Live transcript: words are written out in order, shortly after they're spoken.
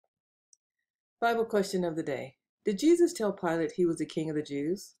Bible question of the day. Did Jesus tell Pilate he was the king of the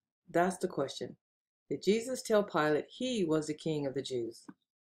Jews? That's the question. Did Jesus tell Pilate he was the king of the Jews?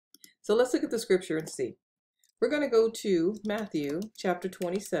 So let's look at the scripture and see. We're going to go to Matthew chapter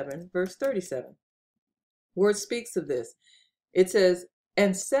 27, verse 37, where it speaks of this. It says,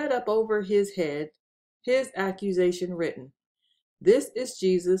 "And set up over his head his accusation written, this is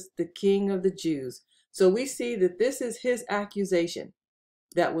Jesus, the king of the Jews." So we see that this is his accusation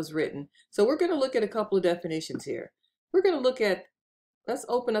that was written. So we're going to look at a couple of definitions here. We're going to look at, let's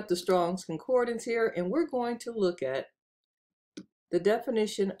open up the Strong's concordance here, and we're going to look at the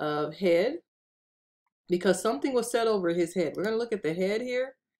definition of head, because something was set over his head. We're going to look at the head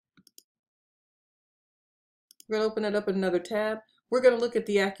here. We're going to open it up in another tab. We're going to look at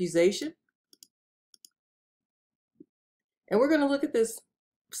the accusation. And we're going to look at this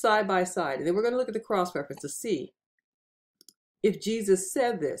side by side. And then we're going to look at the cross reference to see if Jesus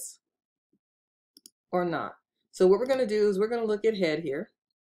said this or not. So what we're going to do is we're going to look at head here,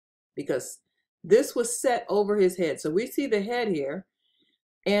 because this was set over his head. So we see the head here,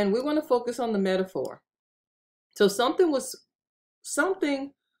 and we want to focus on the metaphor. So something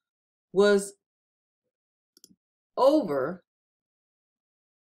was over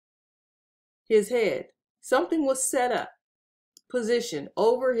his head. Something was set up, positioned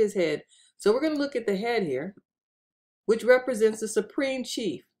over his head. So we're going to look at the head here, which represents the supreme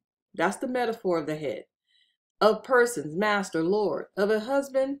chief. That's the metaphor of the head. Of persons, master, Lord. Of a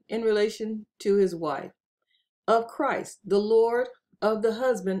husband in relation to his wife. Of Christ, the Lord, of the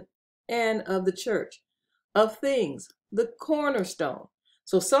husband, and of the church. Of things, the cornerstone.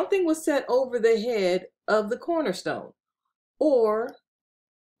 So something was set over the head of the cornerstone, or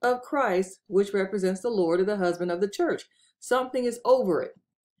of Christ, which represents the Lord, of the husband, of the church. Something is over it.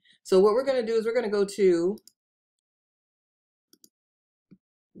 So what we're going to do is we're going to go to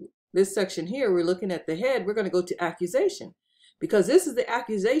this section here. We're looking at the head. We're going to go to accusation, because this is the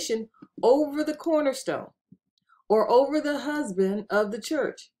accusation over the cornerstone, or over the husband of the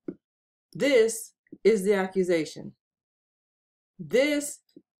church. This is the accusation. This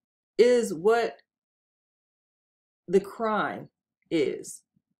is what the crime is.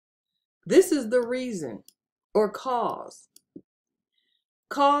 This is the reason or cause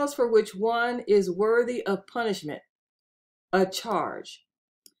for which one is worthy of punishment, a charge,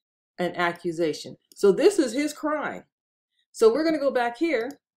 an accusation. So this is his crime. So we're going to go back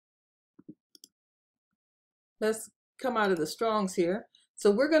here. Let's come out of the Strong's here. So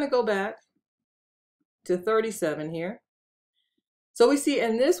we're going to go back to 37 here. So we see,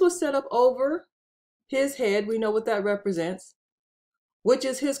 and this was set up over his head. We know what that represents, which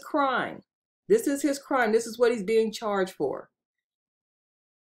is his crime. This is his crime. This is what he's being charged for.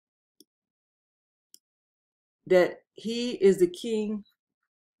 That he is the king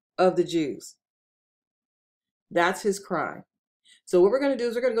of the Jews. That's his crime. So what we're going to do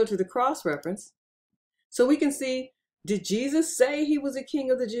is we're going to go to the cross reference, so we can see, did Jesus say he was a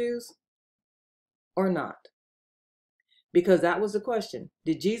king of the Jews or not? Because that was the question.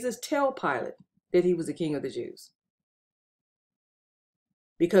 Did Jesus tell Pilate that he was the king of the Jews?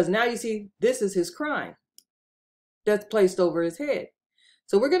 Because now you see, this is his crime that's placed over his head.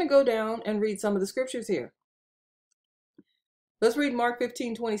 So we're going to go down and read some of the scriptures here. Let's read Mark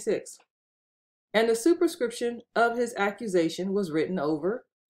 15:26. "And the superscription of his accusation was written over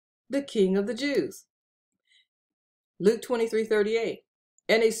the king of the Jews." Luke 23:38.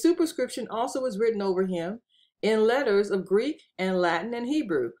 "And a superscription also was written over him in letters of Greek and Latin and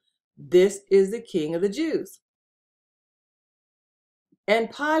Hebrew. This is the king of the Jews." "And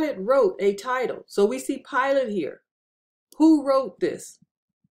Pilate wrote a title." So we see Pilate here. Who wrote this?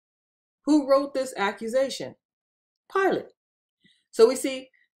 Who wrote this accusation? Pilate. So we see,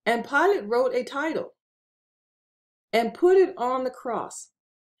 "And Pilate wrote a title and put it on the cross.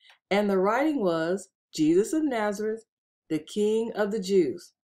 And the writing was, Jesus of Nazareth, the King of the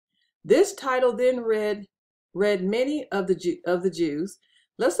Jews." This title then read many of the Jews.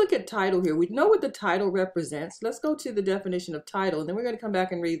 Let's look at title here. We know what the title represents. Let's go to the definition of title, and then we're going to come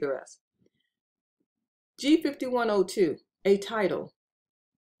back and read the rest. G5102, a title.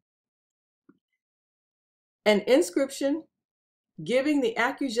 An inscription giving the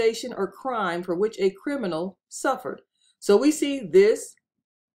accusation or crime for which a criminal suffered. So we see this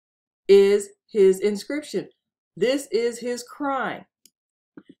is his inscription. This is his crime.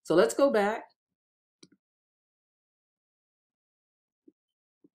 So let's go back.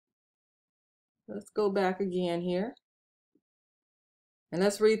 Let's go back again here. And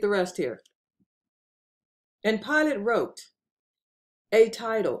let's read the rest here. "And Pilate wrote a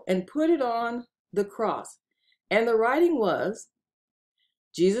title and put it on the cross. And the writing was,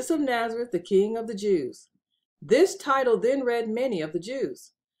 Jesus of Nazareth, the King of the Jews. This title then read many of the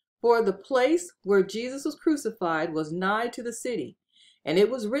Jews, for the place where Jesus was crucified was nigh to the city, and it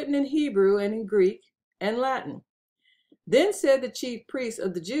was written in Hebrew and in Greek and Latin. Then said the chief priests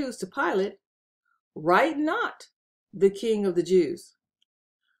of the Jews to Pilate, Write not the King of the Jews,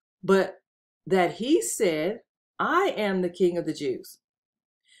 but that he said, I am the King of the Jews.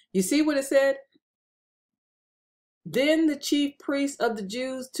 You see what it said? Then the chief priests of the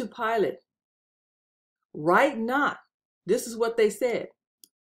Jews to Pilate, Write not. This is what they said.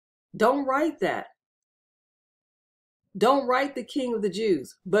 Don't write that. Don't write the King of the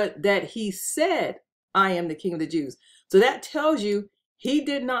Jews, but that he said, I am the King of the Jews. So that tells you he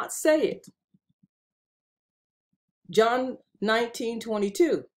did not say it. John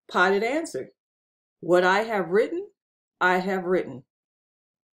 19:22, Pilate answered, What I have written, I have written.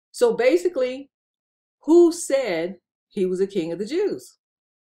 So basically, who said he was a king of the Jews?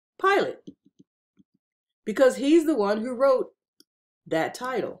 Pilate. Because he's the one who wrote that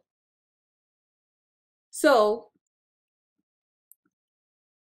title. So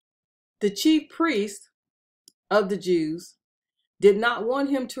the chief priest of the Jews did not want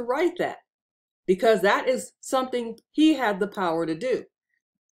him to write that, because that is something he had the power to do.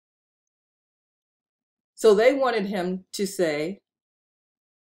 So they wanted him to say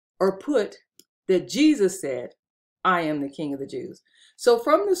or put that Jesus said, I am the King of the Jews. So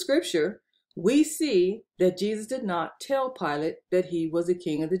from the scripture, we see that Jesus did not tell Pilate that he was the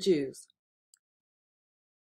King of the Jews.